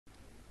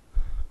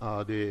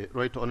The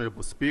Right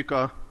Honorable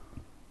Speaker,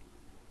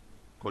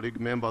 colleague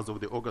members of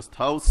the August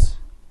House,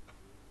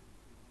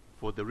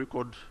 for the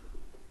record,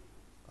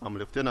 I'm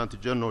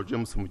Lieutenant General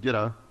James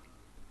Mugira,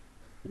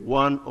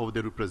 one of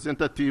the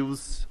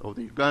representatives of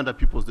the Uganda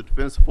People's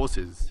Defense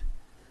Forces,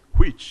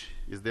 which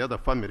is the other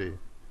family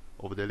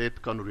of the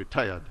late Colonel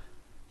retired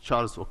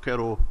Charles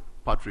Okero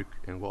Patrick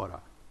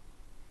Engola.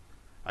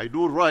 I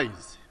do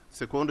rise,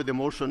 second the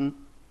motion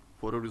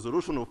for a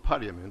resolution of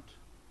Parliament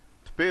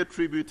to pay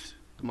tribute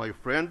to my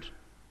friend,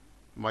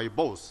 my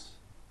boss,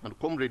 and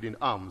comrade in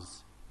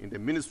arms in the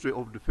Ministry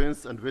of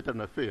Defense and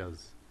Veteran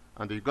Affairs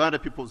and the Uganda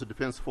People's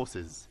Defense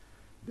Forces,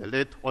 the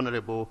late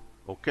Honorable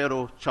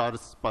Okero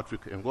Charles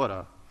Patrick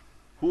Engola,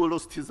 who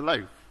lost his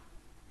life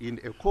in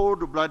a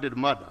cold-blooded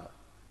murder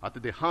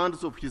at the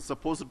hands of his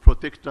supposed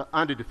protector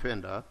and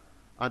defender,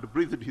 and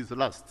breathed his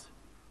last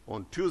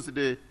on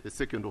Tuesday, the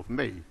 2nd of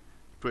May,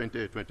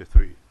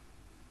 2023.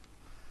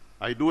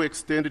 I do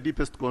extend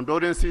deepest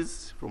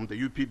condolences from the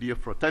UPDF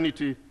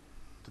fraternity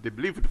to the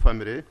bereaved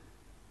family,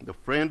 the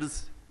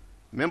friends,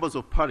 members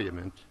of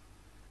Parliament,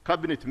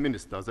 cabinet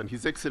ministers, and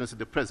His Excellency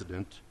the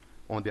President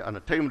on the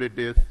untimely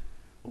death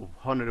of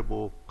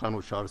Honorable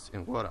Col Charles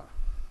Engola.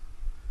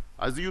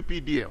 As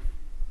UPDF,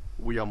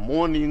 we are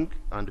mourning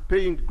and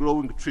paying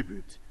glowing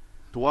tribute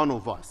to one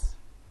of us,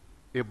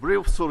 a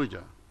brave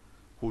soldier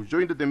who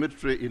joined the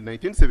military in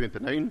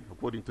 1979,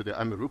 according to the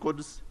Army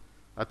records,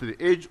 at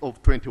the age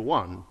of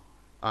 21,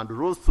 and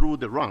rose through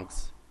the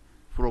ranks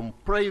from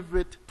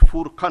private to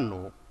full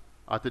colonel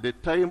at the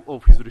time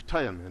of his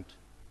retirement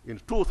in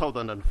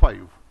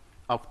 2005,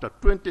 after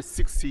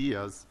 26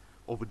 years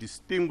of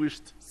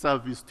distinguished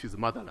service to his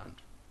motherland.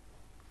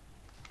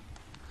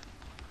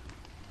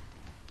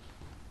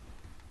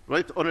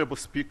 Right Honorable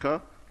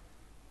Speaker,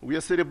 we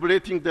are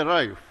celebrating the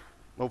life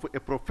of a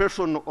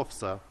professional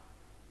officer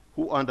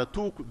who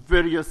undertook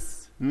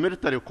various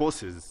military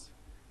courses,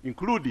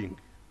 including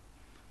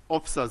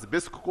Officers'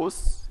 Basic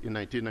Course in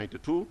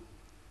 1992,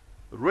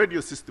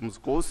 Radio Systems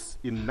Course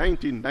in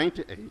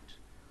 1998,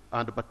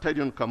 and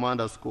Battalion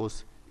Commanders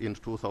Course in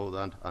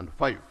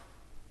 2005.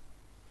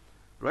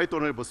 Right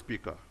Honorable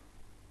Speaker,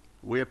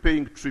 we are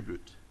paying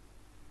tribute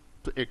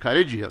to a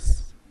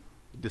courageous,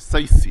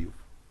 decisive,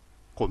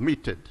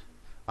 committed,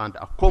 and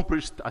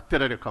accomplished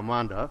artillery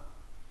commander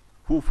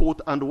who fought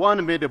and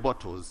won many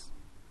battles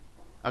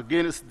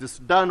against the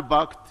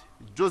Sudan-backed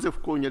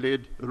Joseph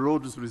Kony-led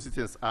Rhodes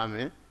Resistance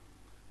Army,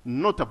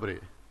 notably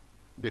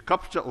the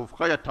capture of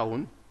Kaya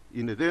Town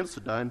in then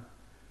Sudan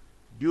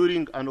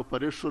during an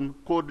operation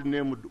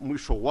codenamed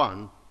Mwisho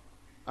 1,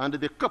 and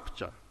the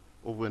capture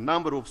of a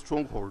number of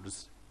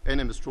strongholds,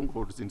 enemy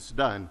strongholds in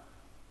Sudan,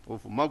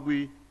 of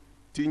Magui,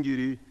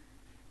 Tingiri,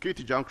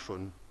 Kiti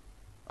Junction,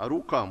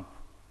 Aru Camp,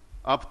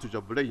 up to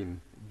Jablain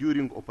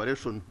during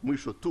Operation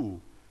Mwisho 2,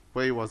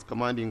 where he was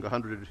commanding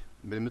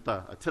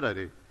 100mm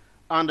artillery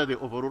under the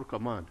overall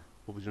command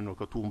of General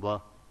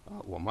Katumba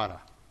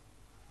Wamala.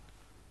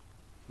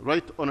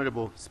 Right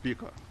Honorable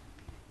Speaker,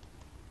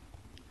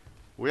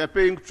 we are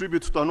paying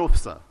tribute to an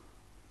officer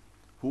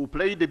who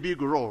played a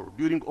big role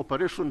during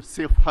Operation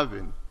Safe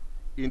Haven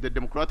in the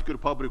Democratic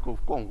Republic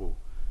of Congo,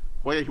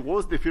 where he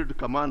was the field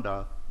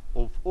commander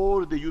of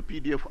all the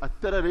UPDF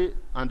artillery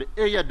and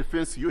air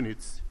defense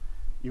units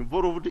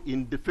involved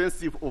in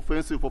defensive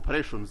offensive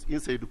operations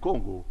inside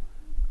Congo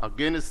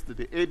against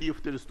the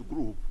ADF terrorist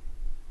group,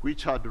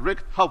 which had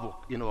wreaked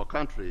havoc in our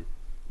country,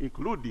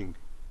 including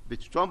the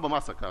Chichwamba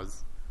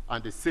massacres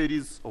and a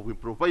series of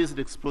improvised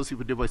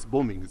explosive device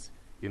bombings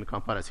in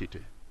Kampala City.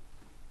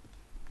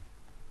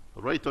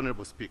 Right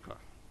Honorable Speaker,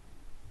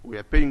 we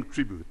are paying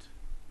tribute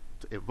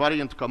to a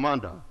valiant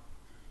commander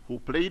who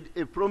played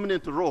a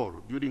prominent role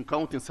during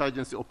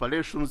counterinsurgency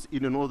operations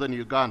in northern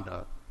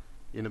Uganda,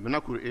 in the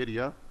Menakuru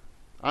area,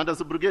 and as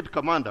a brigade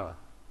commander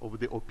of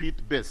the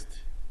Opit-based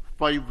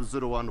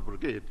 501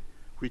 Brigade,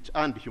 which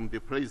earned him the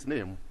praise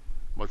name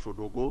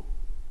Mashodogo,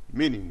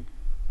 meaning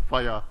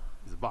fire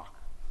is back.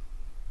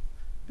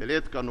 The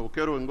late Colonel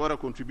Okero Engola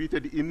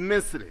contributed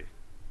immensely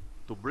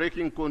to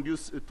breaking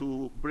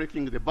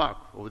the back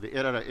of the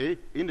LRA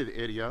in the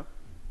area,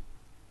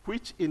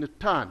 which in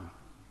turn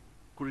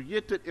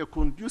created a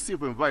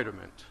conducive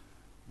environment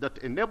that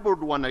enabled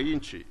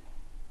Wananchi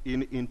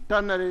in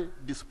internally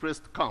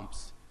displaced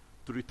camps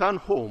to return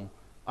home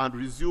and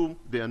resume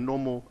their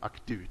normal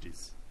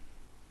activities.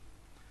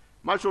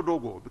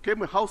 Mashodogo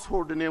became a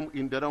household name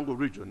in the Rango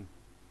region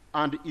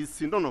and is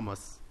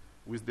synonymous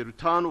with the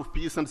return of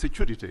peace and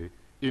security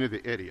in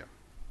the area.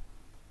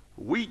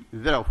 We,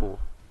 therefore,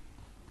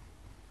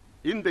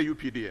 in the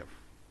UPDF,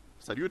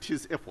 salute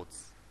his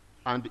efforts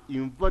and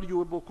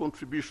invaluable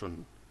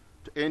contribution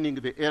to ending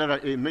the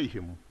LRA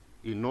mayhem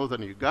in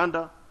northern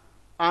Uganda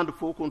and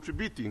for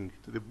contributing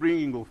to the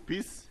bringing of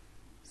peace,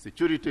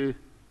 security,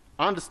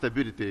 and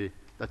stability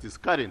that is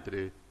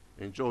currently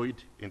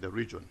enjoyed in the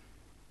region.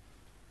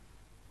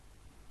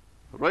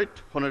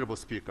 Right Honorable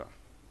Speaker,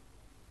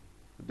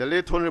 the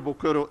late Honorable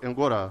Okero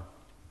Engola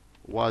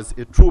was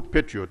a true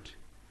patriot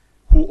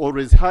who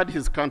always had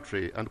his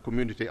country and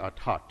community at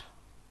heart.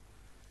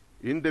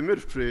 In the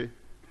military,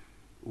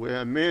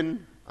 were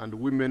men and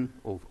women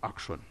of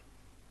action.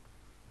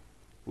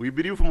 We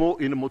believe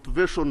more in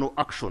motivational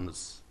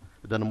actions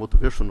than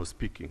motivational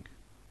speaking.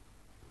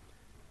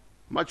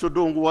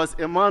 Machodong was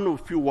a man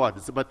of few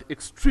words, but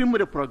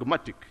extremely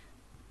pragmatic,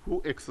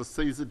 who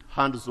exercised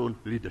hands-on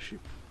leadership.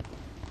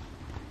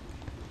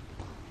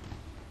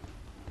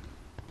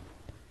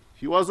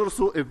 He was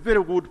also a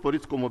very good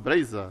political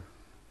mobilizer,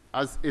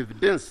 as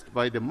evidenced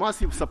by the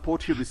massive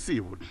support he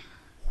received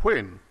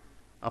when,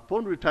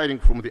 upon retiring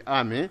from the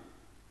army,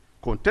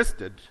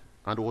 contested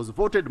and was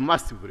voted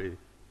massively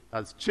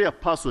as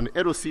chairperson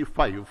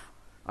LC5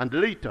 and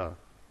later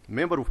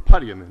member of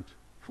parliament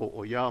for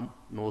Oyam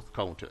North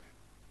County.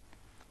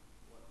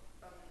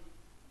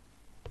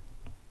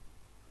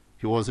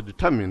 He was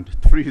determined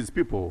to free his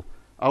people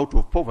out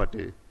of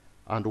poverty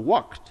and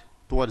worked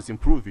towards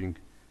improving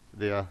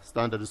their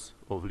standards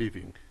of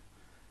living.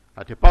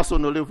 At a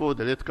personal level,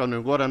 the late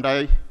Colonel Engola and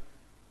I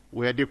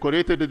were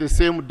decorated the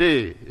same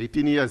day,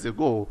 18 years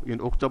ago, in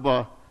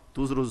October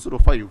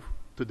 2005,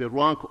 to the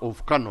rank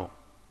of Colonel.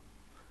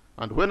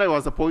 And when he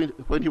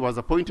was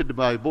appointed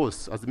by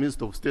boss as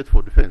Minister of State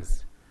for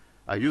Defense,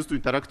 I used to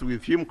interact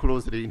with him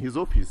closely in his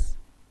office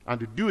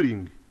and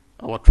during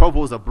our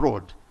travels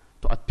abroad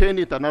to attend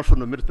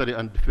international military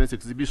and defense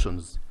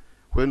exhibitions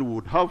when we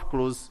would have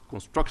close,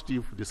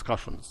 constructive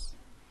discussions.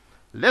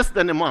 Less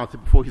than a month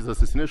before his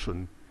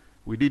assassination,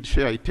 we did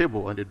share a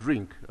table and a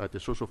drink at a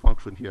social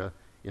function here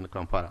in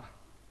Kampala.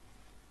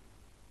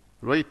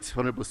 Right,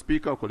 Honorable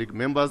Speaker, colleague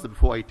members,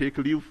 before I take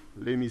leave,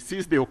 let me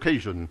seize the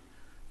occasion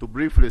to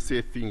briefly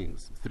say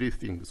three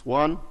things.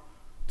 One,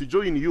 to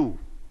join you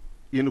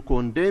in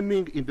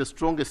condemning in the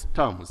strongest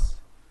terms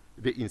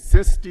the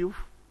insensitive,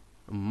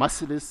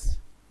 merciless,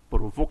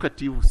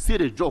 provocative,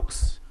 silly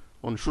jokes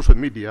on social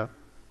media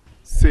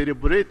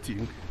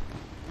celebrating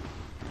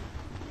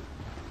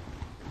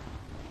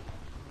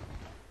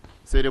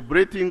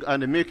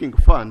and making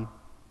fun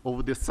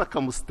of the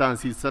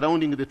circumstances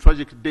surrounding the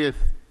tragic death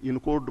in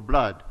cold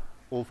blood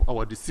of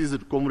our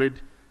deceased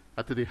comrade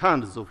at the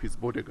hands of his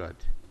bodyguard.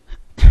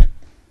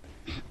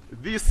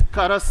 This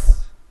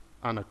callous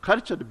and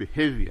cultured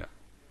behavior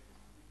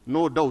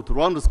no doubt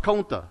runs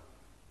counter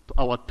to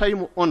our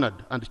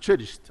time-honored and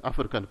cherished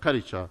African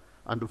culture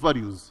and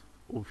values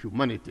of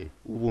humanity,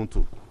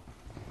 Ubuntu.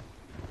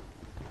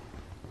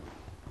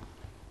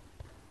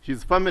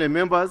 His family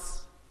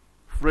members,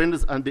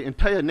 friends, and the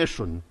entire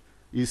nation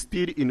is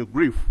still in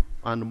grief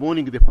and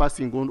mourning the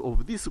passing on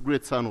of this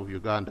great son of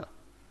Uganda.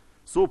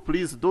 So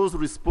please, those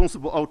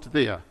responsible out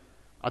there,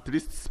 at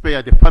least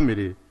spare the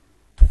family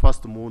to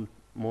first mourn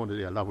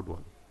their loved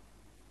one.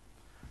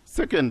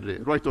 Secondly,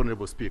 Right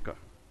Honorable Speaker,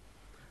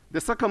 the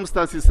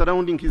circumstances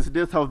surrounding his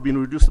death have been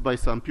reduced by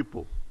some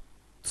people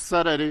to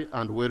salary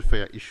and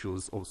welfare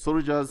issues of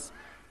soldiers,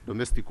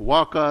 domestic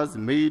workers,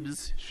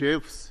 maids,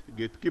 chefs,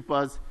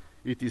 gatekeepers,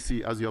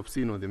 etc., as you have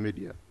seen on the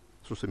media,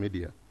 social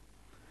media.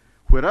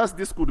 Whereas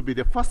this could be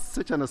the first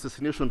such an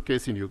assassination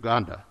case in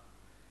Uganda,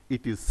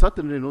 it is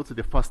certainly not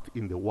the first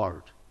in the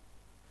world.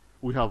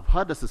 We have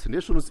had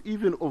assassinations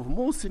even of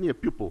more senior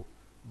people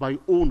by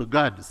own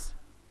guards.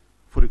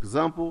 For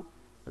example,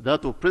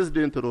 that of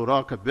President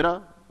Laurent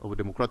Kabila of the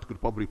Democratic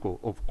Republic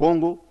of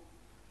Congo,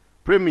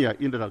 Premier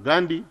Indira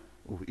Gandhi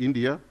of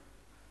India,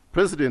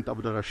 President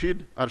Abdul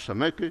Rashid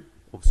al-Shamaki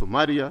of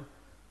Somalia,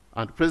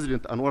 and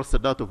President Anwar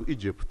Sadat of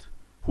Egypt,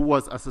 who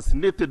was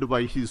assassinated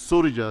by his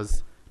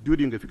soldiers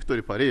during a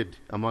victory parade,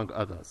 among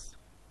others.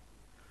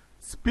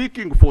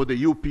 Speaking for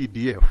the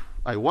UPDF,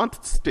 I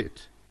want to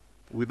state,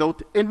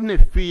 without any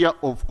fear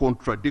of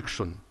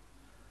contradiction,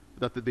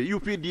 that the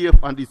UPDF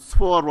and its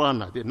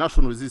forerunner, the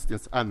National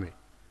Resistance Army,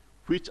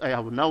 which I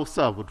have now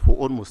served for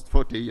almost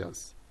 40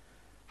 years,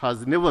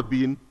 has never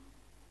been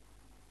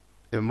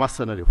a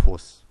mercenary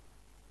force.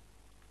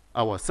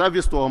 Our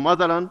service to our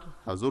motherland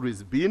has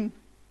always been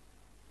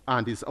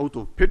and is out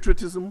of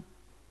patriotism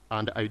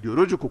and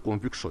ideological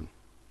conviction.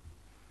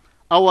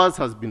 Ours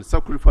has been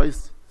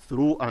sacrificed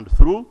through and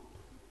through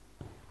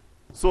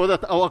so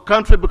that our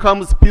country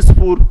becomes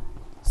peaceful,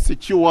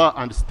 secure,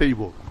 and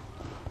stable.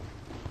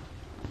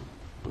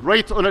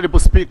 Right Honorable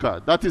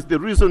Speaker, that is the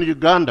reason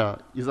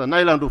Uganda is an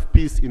island of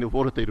peace in a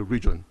volatile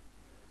region.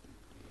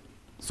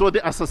 So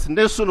the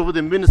assassination of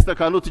the minister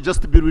cannot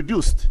just be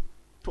reduced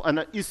to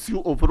an issue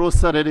of raw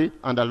salary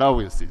and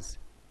allowances.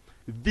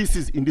 This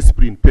is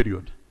indiscipline,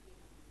 period.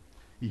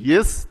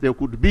 Yes, there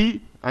could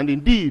be, and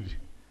indeed,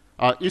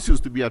 are issues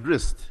to be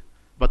addressed,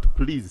 but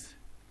please,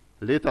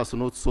 let us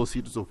not sow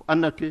seeds of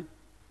anarchy,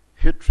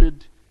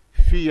 hatred,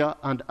 fear,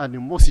 and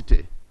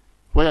animosity,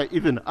 where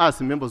even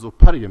us, members of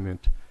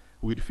parliament,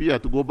 we fear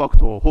to go back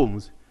to our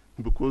homes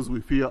because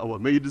we fear our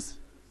maids,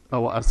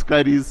 our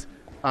askaris,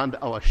 and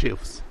our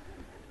chefs.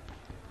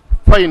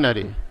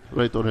 Finally,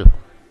 Right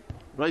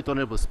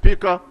Honorable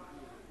Speaker,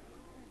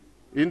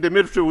 in the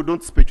military we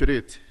don't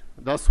speculate.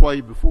 That's why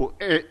before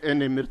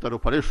any military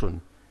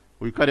operation,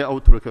 we carry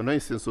out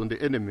reconnaissance on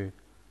the enemy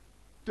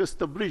to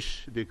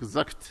establish the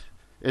exact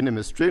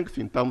enemy strength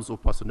in terms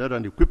of personnel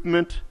and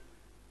equipment,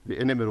 the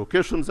enemy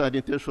locations and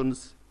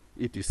intentions,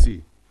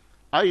 etc.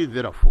 I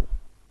therefore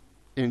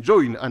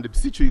enjoin and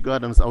beseech you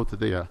Ugandans out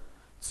there,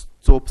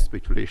 stop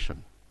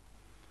speculation.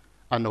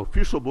 An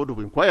official board of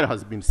inquiry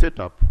has been set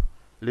up.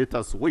 Let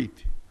us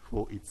wait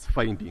for its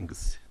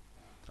findings.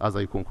 As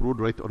I conclude,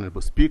 Right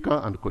Honorable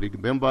Speaker and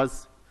colleague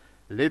members,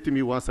 let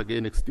me once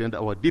again extend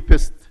our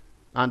deepest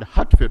and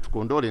heartfelt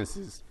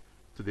condolences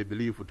to the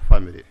bereaved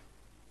family.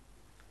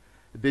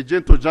 The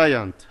gentle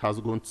giant has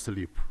gone to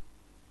sleep.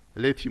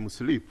 Let him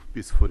sleep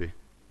peacefully.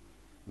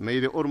 May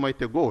the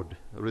Almighty God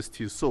rest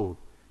his soul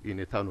in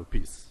eternal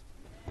peace.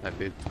 I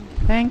beg to.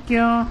 Thank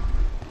you.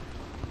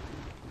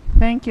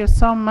 Thank you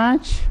so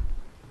much,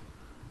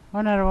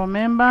 honorable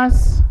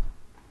members.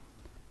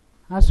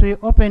 As we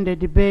open the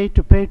debate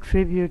to pay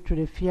tribute to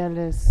the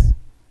fearless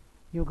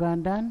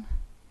Ugandan,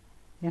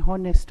 a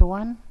honest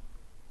one,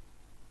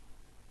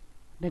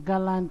 the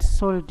gallant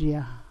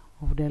soldier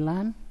of the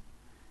land,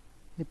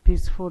 a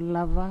peaceful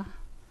lover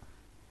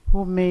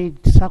who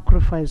made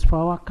sacrifice for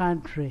our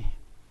country.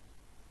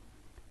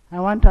 I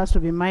want us to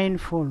be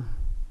mindful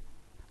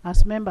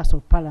as members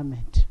of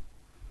parliament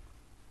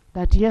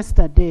that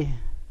yesterday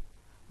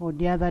or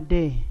the other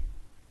day,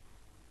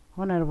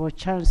 Honorable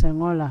Charles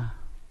Engola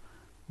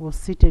was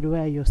seated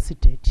where you're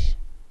seated,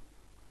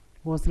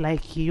 was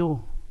like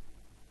you.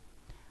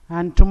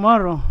 And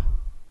tomorrow,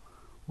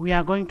 we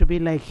are going to be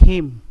like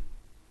him.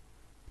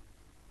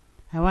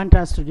 I want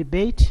us to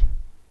debate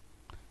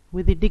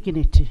with the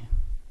dignity,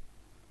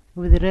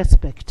 with the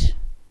respect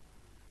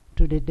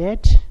to the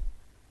dead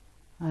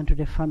and to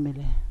the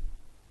family.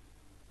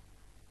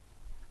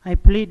 I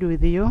plead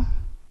with you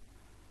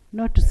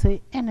not to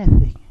say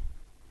anything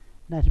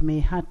that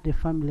may hurt the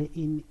family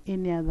in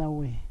any other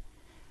way,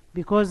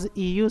 because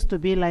he used to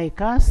be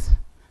like us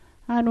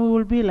and we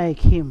will be like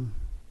him.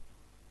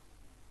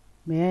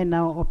 May I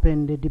now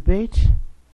open the debate